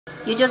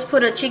you just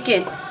put a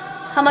chicken.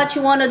 How much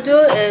you want to do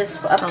is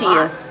up to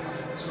you.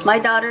 My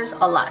daughter's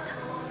a lot.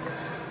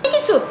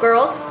 Chicken soup,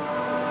 girls.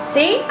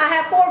 See, I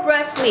have 4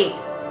 breast meat.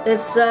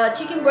 It's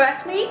chicken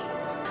breast meat.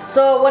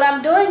 So what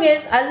I'm doing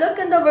is I look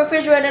in the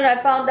refrigerator and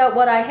I found out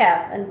what I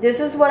have. And this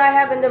is what I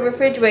have in the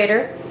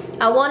refrigerator.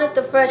 I wanted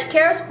the fresh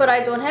carrots, but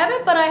I don't have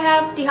it, but I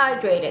have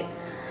dehydrated.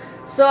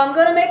 So I'm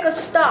gonna make a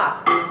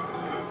stock.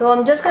 So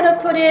I'm just gonna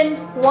put in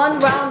 1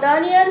 round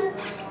onion,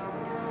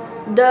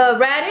 the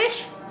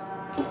radish,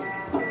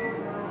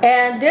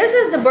 and this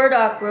is the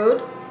burdock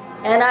root,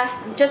 and I'm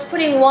just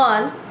putting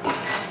 1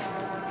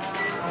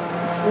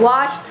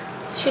 washed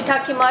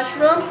shiitake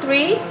mushroom,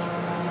 3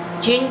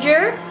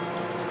 ginger,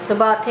 it's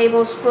about a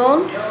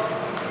tablespoon.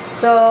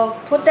 So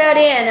put that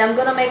in. I'm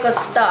gonna make a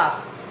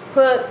stock.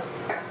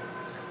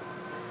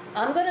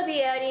 I'm gonna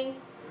be adding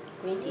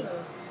green tea.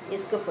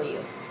 It's good for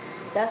you.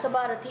 That's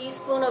about a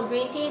teaspoon of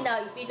green tea. Now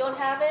if you don't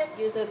have it,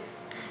 use a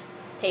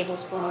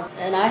tablespoon.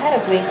 And I had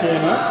a green tea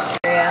in it.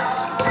 Yeah.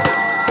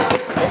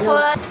 This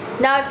one.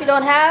 Now if you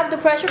don't have the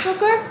pressure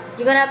cooker,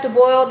 you're gonna have to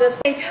boil this.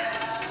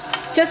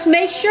 Just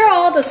make sure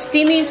all the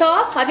steam is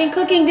off. I've been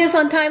cooking this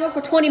on timer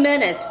for 20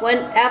 minutes.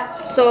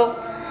 So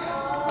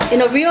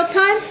in a real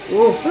time,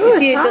 you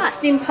see the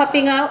steam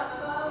popping out.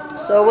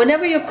 So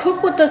whenever you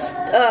cook with the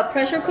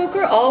pressure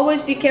cooker,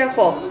 always be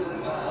careful.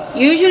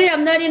 Usually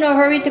I'm not in a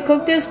hurry to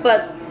cook this,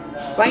 but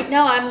right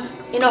now I'm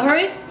in a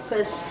hurry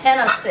because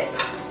Hannah's sick.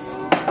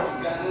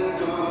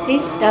 See,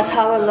 that's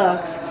how it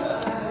looks.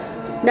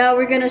 Now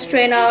we're gonna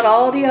strain out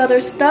all the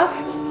other stuff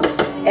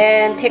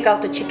and take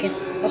out the chicken.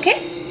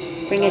 Okay?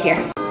 Bring it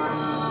here.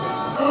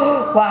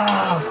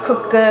 Wow, it's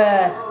cooked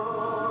good.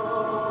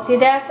 See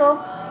that, so?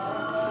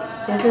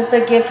 This is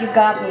the gift you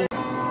got me.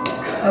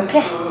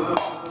 Okay.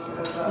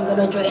 I'm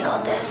gonna drain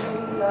all this.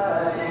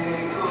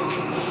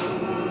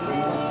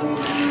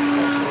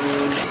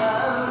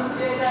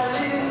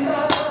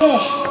 Okay.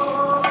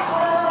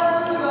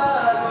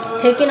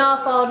 Taking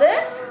off all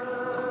this.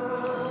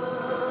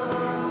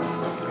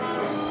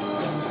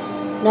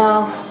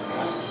 Now,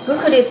 we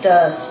could eat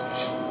the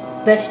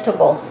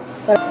vegetables.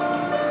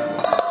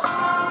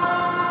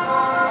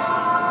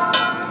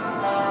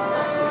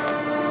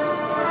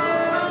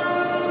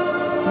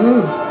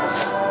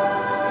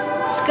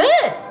 It's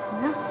good.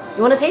 Yeah.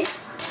 You want to taste?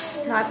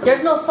 No,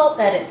 there's no salt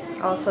added.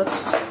 Also,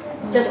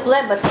 just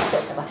blend, but taste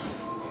it.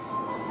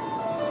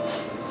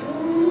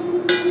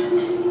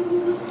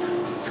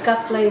 It's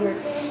got flavor.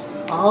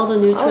 All the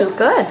nutrients. Oh, it's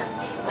good.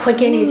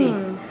 Quick and easy.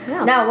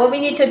 Yeah. Now, what we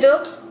need to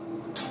do?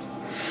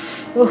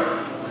 Ooh,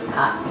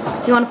 hot.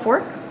 You want a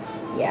fork?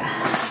 Yeah.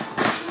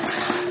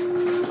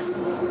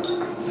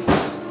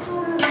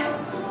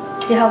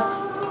 See how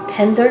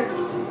tender?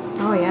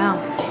 Oh yeah.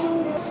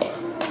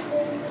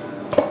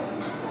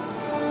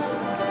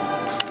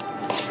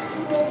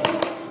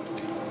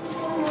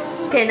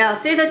 Okay, now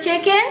see the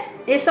chicken?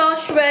 It's all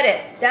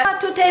shredded. That's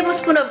 2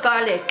 tablespoons of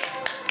garlic.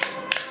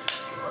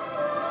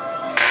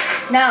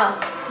 Now,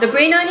 the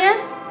green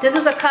onion, this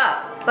is a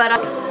cup.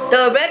 But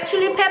the red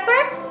chili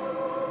pepper,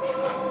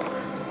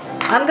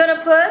 I'm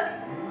gonna put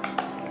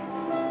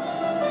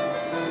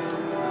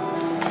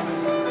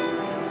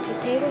 2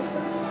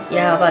 tablespoons?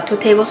 Yeah, about 2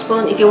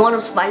 tablespoons. If you want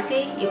them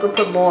spicy, you could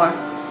put more.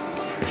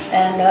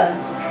 And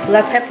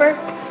black pepper,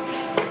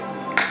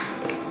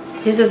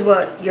 this is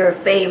what your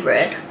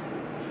favorite.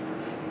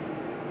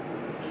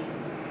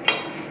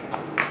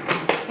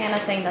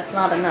 Hannah's saying that's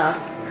not enough.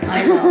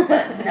 I know,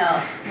 but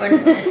no,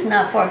 it's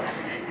not for.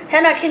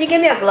 Hannah, can you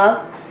give me a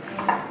glove?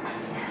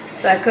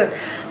 So I could.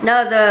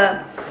 Now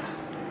the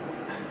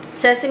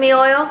sesame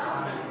oil.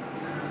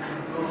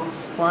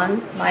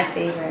 1. My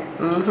favorite.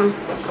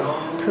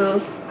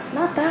 2.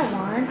 Not that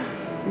one.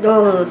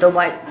 No, the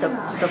white, the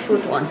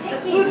food one. The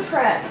food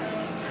prep.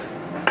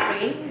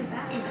 3.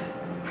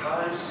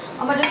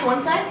 Omma, just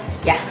one side?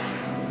 Yeah.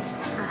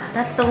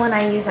 That's the one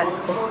I use at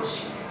school.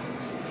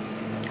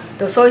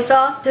 The soy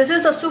sauce. This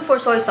is a soup or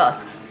soy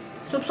sauce.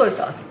 Soup soy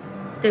sauce.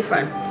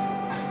 Different.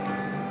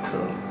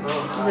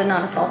 Is it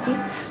not a salty?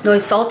 No,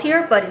 it's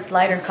saltier, but it's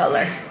lighter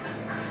color.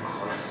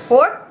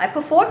 4? I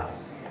put 4?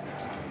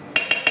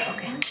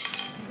 Okay.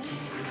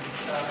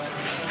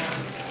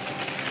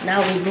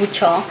 Now we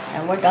mucho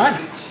and we're done.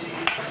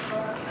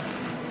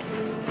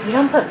 You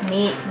don't put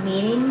meat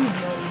in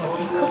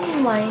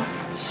cooking wine.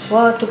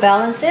 Well, to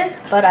balance it,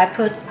 but I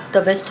put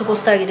the vegetable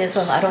stock in it,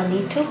 so I don't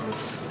need to.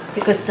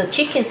 Because the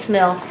chicken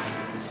smell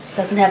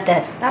doesn't have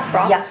that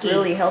broth yucky, is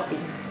really healthy.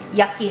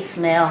 Yucky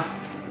smell.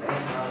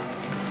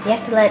 You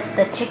have to let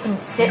the chicken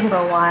sit for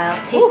a while.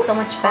 It tastes so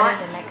much better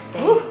the next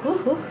day.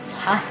 It's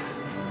hot.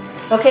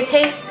 Okay,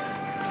 taste.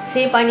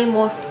 See if I need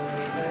more.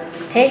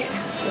 Taste.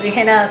 우리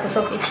해나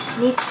구석이.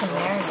 Needs to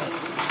marinate.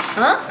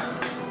 Huh?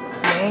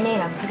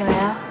 Marinate, I'm picking it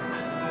out.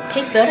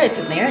 Tastes better if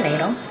you marinate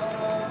them.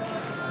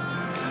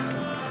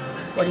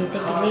 What do you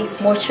think it needs?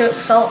 More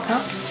salt,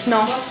 huh?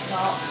 No.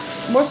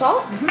 More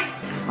salt?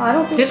 Oh, I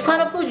don't think this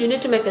kind of food, you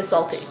need to make it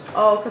salty.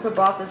 Oh, because the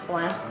broth is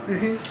bland.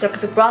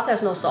 Because the broth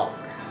has no salt.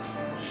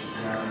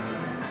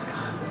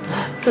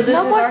 So this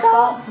No is more our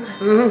salt.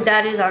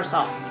 That is our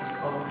salt.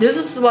 This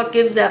is what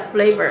gives that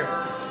flavor.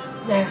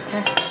 There.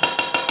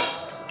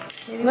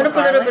 I'm gonna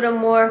put a little bit of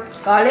more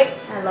garlic.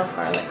 I love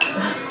garlic.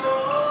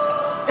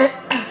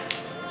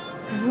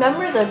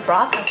 Remember the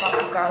broth has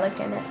lots of garlic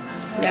in it.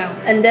 Yeah.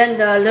 And then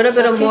the little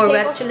bit of more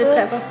red chili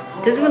tablespoons?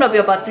 pepper. This is gonna be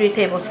about 3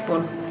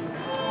 tablespoons.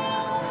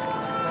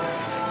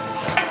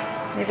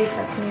 Maybe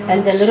sesame oil.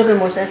 And then a little bit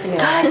more sesame oil.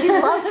 Gosh,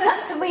 you love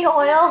sesame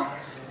oil.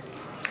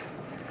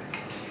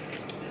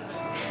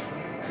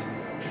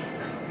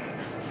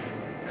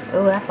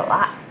 Oh, that's a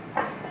lot.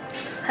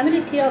 How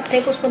many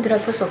tablespoons did I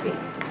put, Sophie? I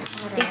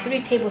think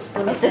 3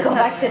 tablespoons. I have to go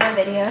back to the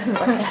video and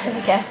look at it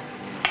again.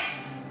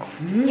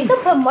 You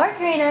could put more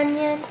green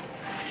onion.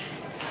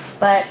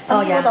 But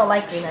some people don't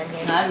like green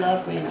onion. I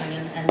love green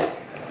onion. And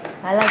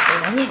I like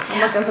green onion too. I'm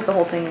just gonna put the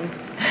whole thing in.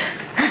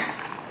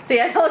 See,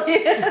 I told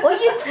you. Well,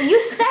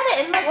 you said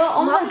it and like,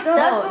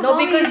 no,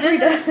 because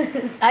this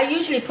is, I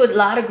usually put a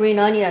lot of green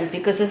onion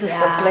because this is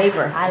the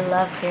flavor. I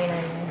love green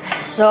onion.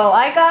 So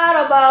I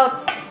got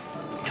about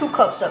 2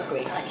 cups of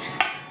green onion.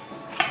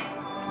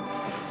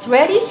 It's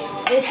ready.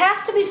 It has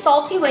to be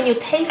salty when you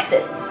taste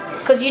it,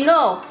 because you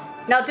know.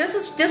 Now this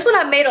one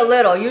I made a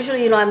little.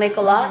 Usually, you know, I make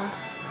a lot.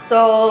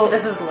 So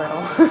This is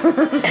little.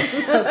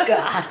 oh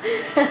God,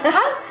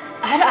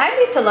 I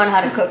need to learn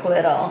how to cook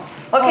little.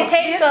 Okay,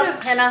 taste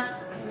of Hannah.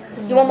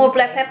 You want more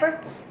black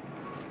pepper?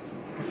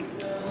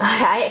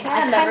 I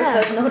never kinda,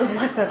 says no to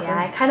black pepper. Yeah,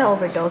 I kind of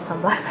overdose on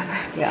black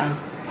pepper. Yeah.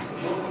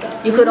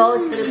 You could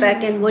always put it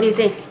back in. What do you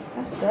think?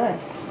 That's good.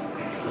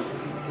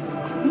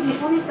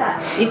 What is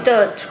that? Eat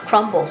the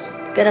crumbles.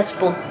 Get a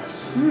spoon.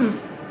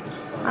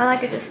 I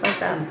like it just like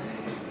that.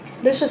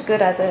 This is just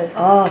good as is.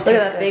 Oh, look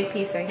at that big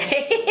piece right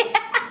here.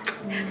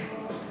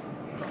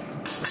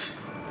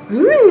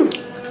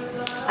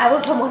 I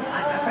would put more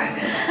black pepper.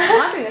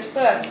 I think it's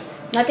good.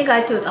 I think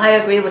I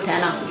agree with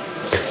Hannah.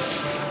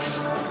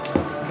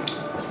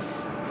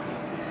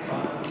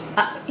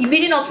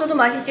 미린 없어도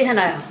맛있지,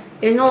 Hannah.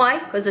 You know why?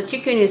 Because the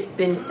chicken has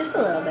been Just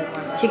a little bit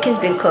more. chicken's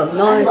been cooked.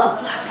 No, I love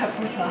black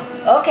pepper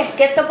though. okay,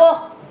 get the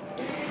bowl.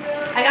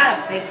 I got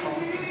a big bowl.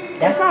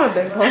 That's not a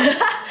big one.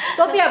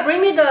 Sophia, bring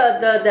me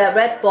the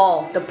red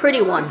ball, the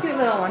pretty one. Cute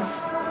little one.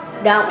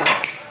 That one.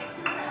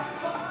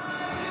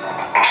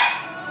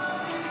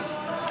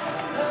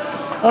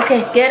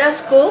 Okay, get a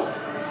scoop.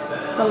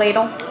 The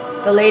ladle.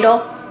 The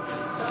ladle.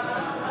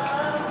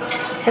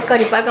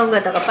 색깔이 빨간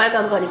거에다가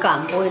빨간 거니까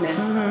안 보이네.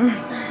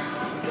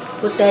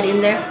 Put that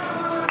in there.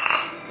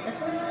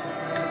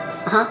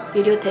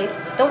 Videotape.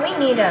 Don't we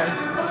need a?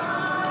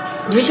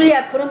 Usually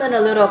I put them in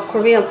a little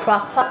Korean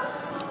crock pot.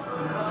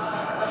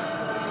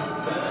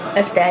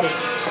 That's daddy.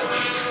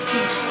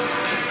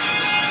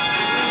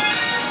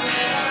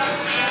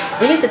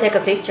 We need to take a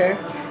picture.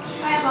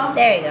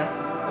 There you go.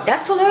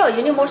 That's too little.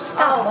 You need more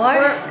stuff.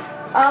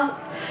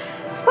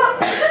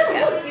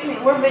 Excuse me.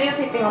 We're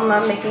videotaping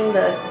Omma making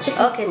the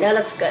chicken. Okay, that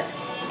looks good.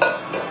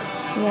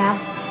 Yeah.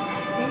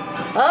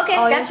 Okay,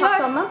 that's yours.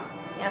 Omma?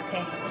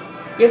 Okay.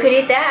 You could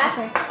eat that.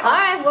 Okay. All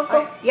right, we'll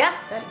cook. Yeah.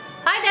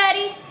 Hi,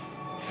 Daddy.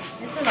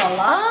 This is a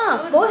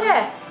lot. Go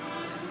ahead.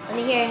 And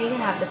here, you can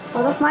have this.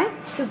 Oh, that's mine?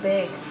 Too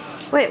big.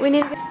 Wait, we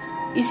need.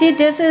 You see,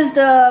 this is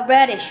the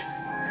radish.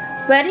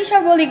 Radish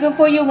are really good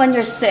for you when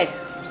you're sick.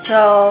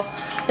 So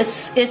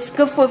it's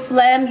good for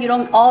phlegm. You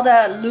don't all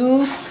that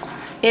loose.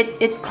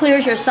 It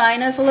clears your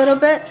sinus a little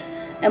bit.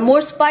 And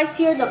more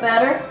spicier, the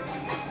better.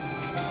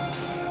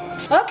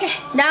 Okay,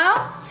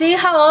 now see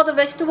how all the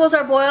vegetables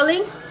are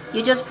boiling?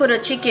 You just put a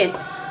chicken.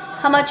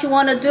 How much you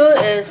want to do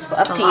is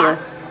up to you.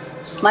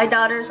 My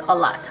daughters, a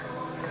lot.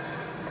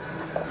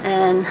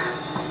 And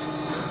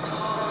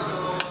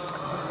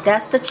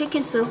that's the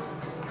chicken soup.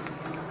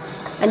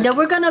 And then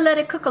we're gonna let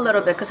it cook a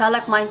little bit because I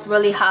like mine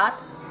really hot.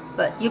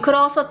 But you could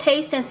also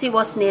taste and see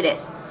what's needed.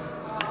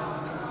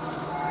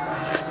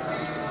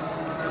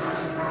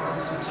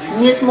 It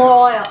needs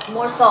more oil,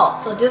 more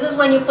salt. So this is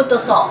when you put the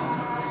salt.